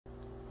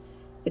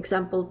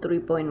Example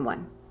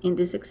 3.1. In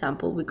this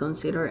example, we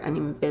consider an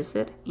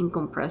inviscid,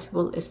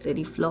 incompressible,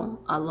 steady flow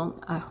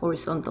along a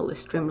horizontal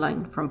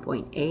streamline from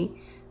point A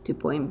to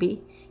point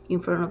B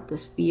in front of the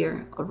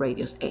sphere of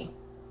radius A.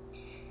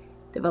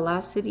 The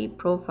velocity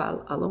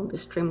profile along the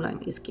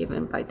streamline is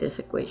given by this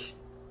equation.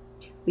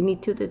 We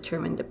need to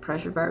determine the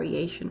pressure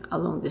variation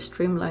along the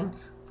streamline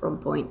from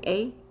point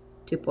A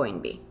to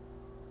point B.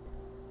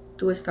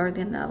 To start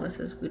the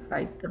analysis, we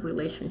write the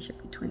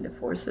relationship between the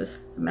forces,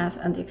 the mass,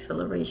 and the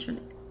acceleration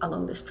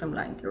along the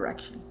streamline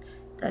direction.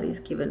 That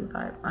is given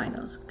by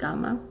minus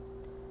gamma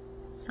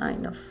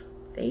sine of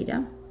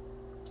theta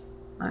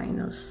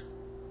minus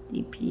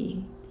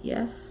dp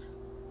ds,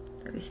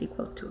 that is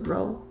equal to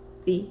rho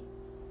v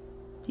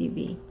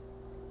dv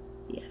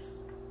ds.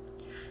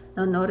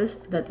 Now notice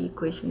that the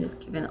equation is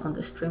given on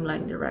the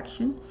streamline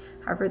direction,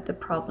 however the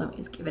problem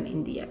is given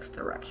in the x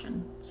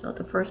direction. So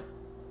the first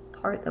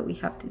part that we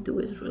have to do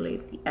is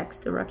relate the x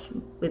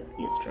direction with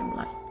the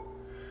streamline.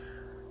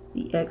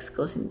 The x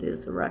goes in this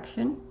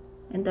direction,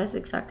 and that's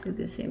exactly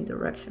the same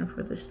direction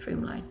for the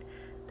streamline.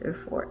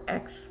 Therefore,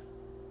 x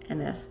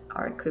and s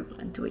are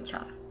equivalent to each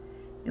other.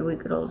 And we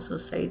could also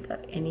say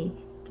that any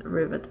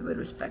derivative with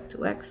respect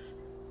to x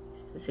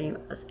is the same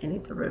as any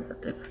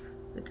derivative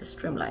with the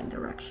streamline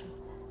direction.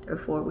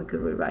 Therefore, we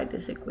could rewrite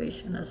this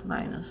equation as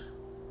minus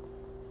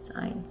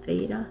sine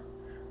theta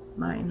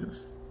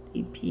minus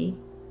dp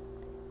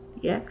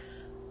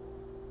dx,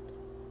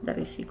 that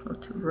is equal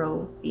to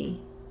rho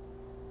v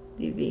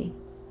dv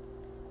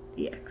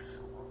dx.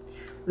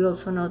 We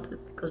also know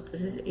that because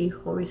this is a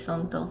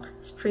horizontal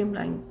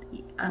streamline,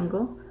 the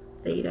angle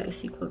theta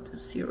is equal to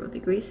 0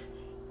 degrees,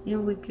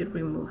 and we could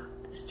remove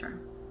this term.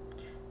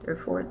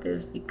 Therefore,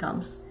 this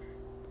becomes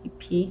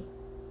dp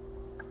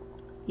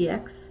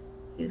dx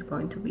is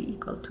going to be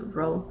equal to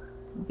rho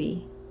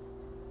v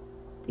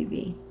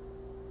dv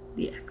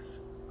dx.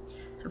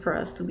 So for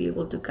us to be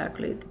able to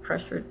calculate the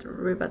pressure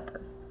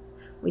derivative,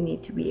 we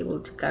need to be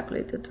able to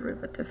calculate the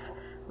derivative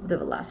of the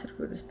velocity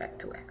with respect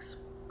to x.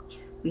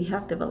 We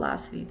have the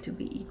velocity to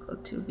be equal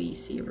to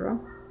v0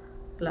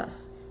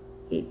 plus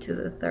a to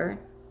the third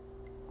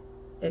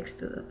x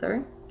to the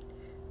third.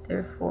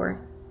 Therefore,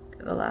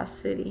 the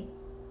velocity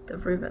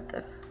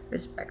derivative with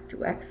respect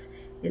to x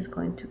is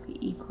going to be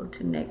equal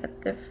to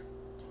negative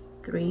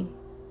 3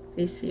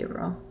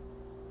 v0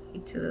 a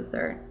to the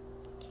third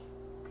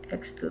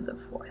x to the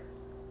fourth.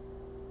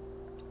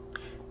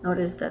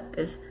 Notice that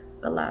this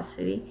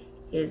velocity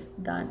is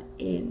done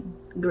in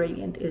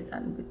gradient is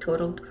done with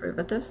total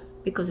derivatives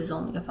because it's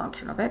only a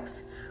function of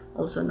x.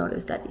 Also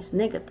notice that it's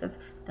negative.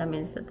 That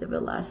means that the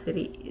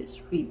velocity is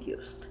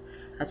reduced.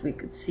 As we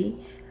could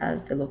see,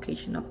 as the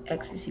location of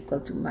x is equal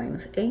to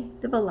minus a,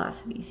 the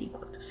velocity is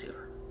equal to 0.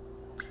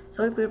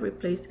 So if we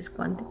replace these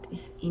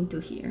quantities into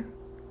here,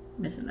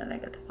 missing a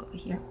negative over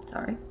here,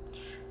 sorry.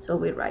 So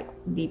we write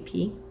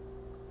dp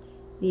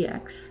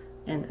dx,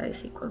 and that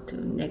is equal to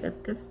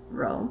negative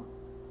rho.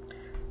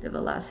 The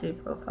velocity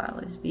profile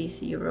is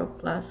v0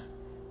 plus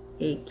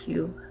a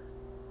cube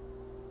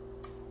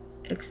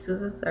x to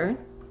the third,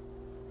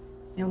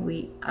 and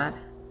we add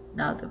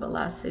now the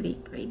velocity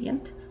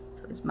gradient,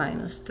 so it's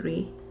minus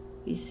 3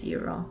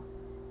 v0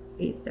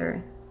 a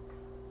third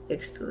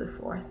x to the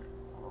fourth.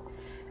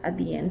 At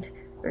the end,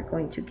 we're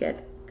going to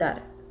get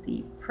that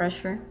the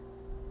pressure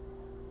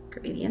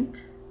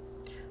gradient,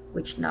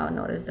 which now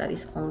notice that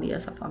is only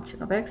as a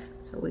function of x,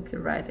 so we could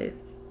write it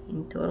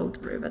in total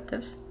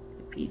derivatives,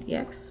 the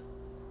pdx,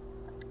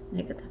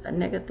 negative and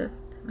negative,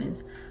 that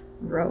means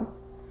rho,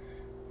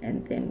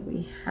 and then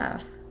we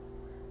have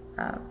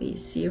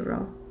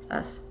v0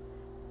 plus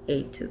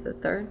a to the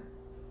third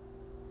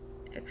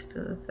x to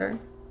the third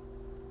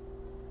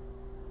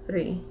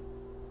 3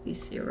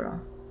 v0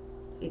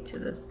 a to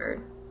the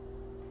third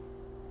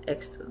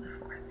x to the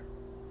fourth.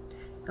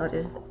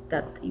 Notice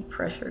that the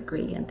pressure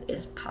gradient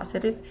is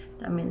positive.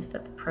 That means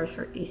that the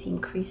pressure is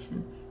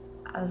increasing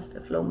as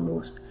the flow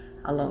moves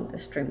along the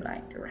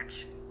streamline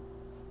direction.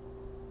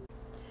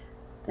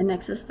 The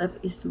next step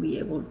is to be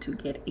able to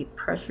get a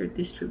pressure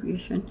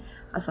distribution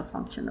as a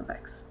function of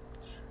x.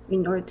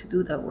 In order to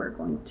do that, we're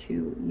going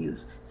to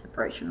use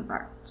separation of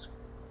variables.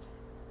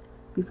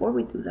 Before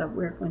we do that,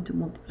 we're going to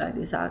multiply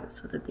this out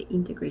so that the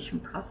integration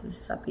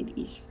process is a bit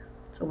easier.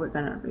 So we're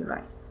going to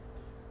rewrite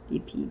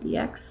dp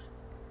dx,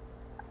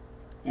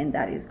 and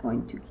that is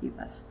going to give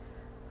us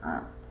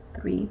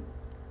 3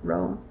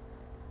 rho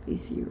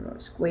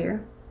v0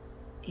 square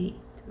a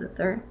to the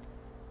third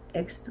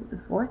x to the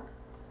fourth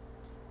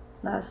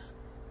plus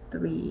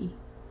 3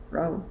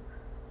 rho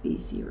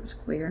v0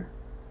 square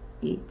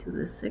a to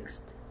the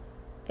sixth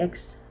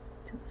x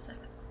to the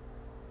seventh.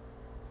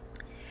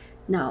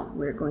 Now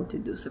we're going to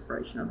do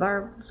separation of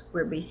variables.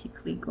 We're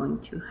basically going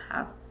to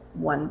have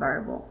one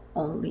variable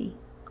only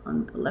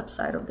on the left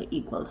side of the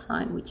equal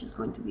sign, which is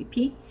going to be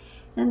p,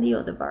 and the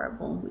other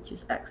variable, which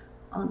is x,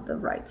 on the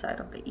right side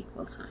of the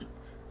equal sign.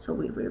 So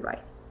we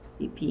rewrite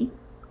dp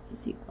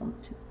is equal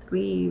to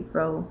 3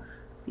 rho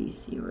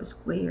v0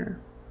 square.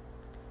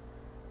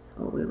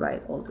 So we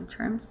write all the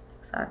terms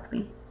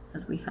exactly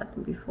as we had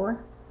them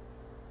before.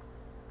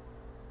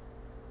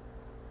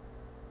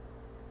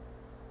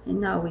 And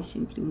now we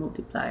simply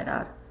multiply it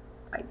out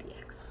by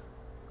dx.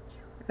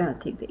 We're going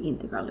to take the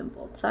integral on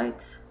both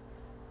sides,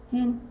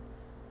 and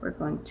we're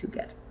going to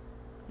get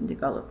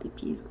integral of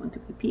dp is going to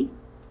be p,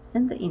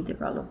 and the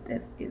integral of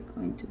this is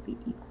going to be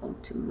equal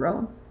to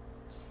rho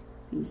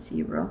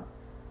v0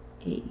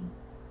 a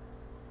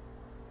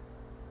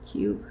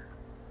cube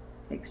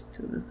x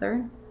to the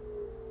third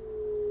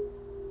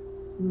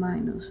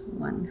minus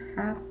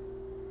 1/2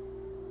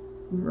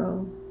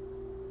 rho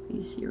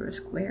v0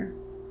 squared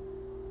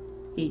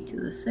a to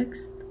the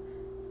sixth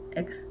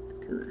x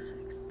to the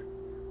sixth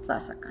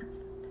plus a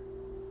constant.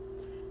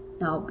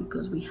 Now,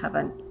 because we have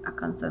a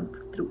constant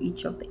through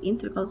each of the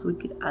integrals, we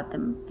could add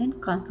them,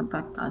 and constant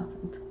by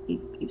constant,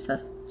 it gives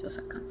us just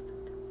a constant.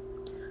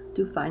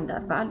 To find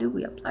that value,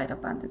 we apply the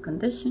boundary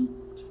condition,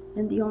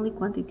 and the only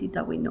quantity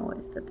that we know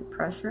is that the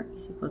pressure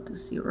is equal to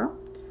 0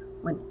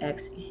 when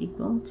x is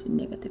equal to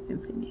negative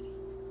infinity,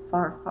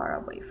 far, far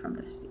away from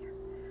the sphere.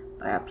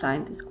 By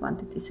applying these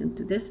quantities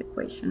into this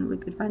equation, we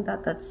could find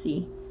out that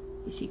c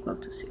is equal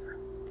to 0.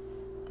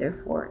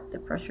 Therefore, the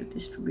pressure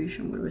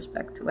distribution with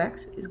respect to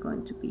x is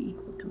going to be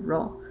equal to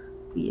rho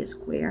v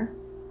squared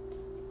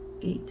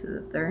a to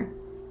the third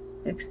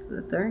x to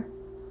the third.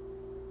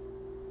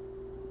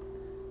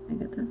 This is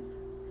negative.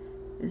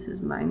 This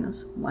is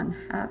minus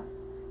 1/2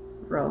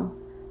 rho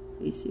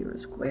v0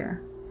 squared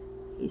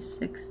a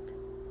sixth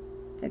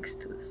x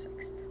to the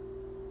sixth.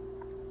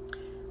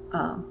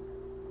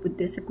 With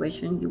this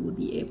equation, you will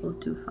be able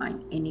to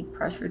find any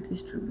pressure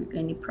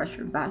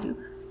value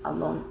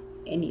along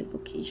any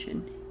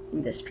location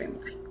in the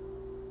streamline.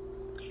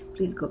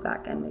 Please go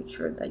back and make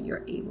sure that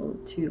you're able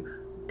to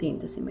obtain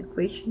the same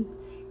equations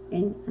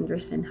and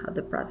understand how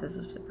the process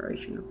of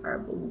separation of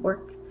variable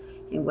works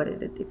and what is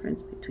the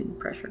difference between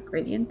pressure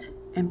gradient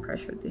and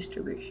pressure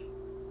distribution.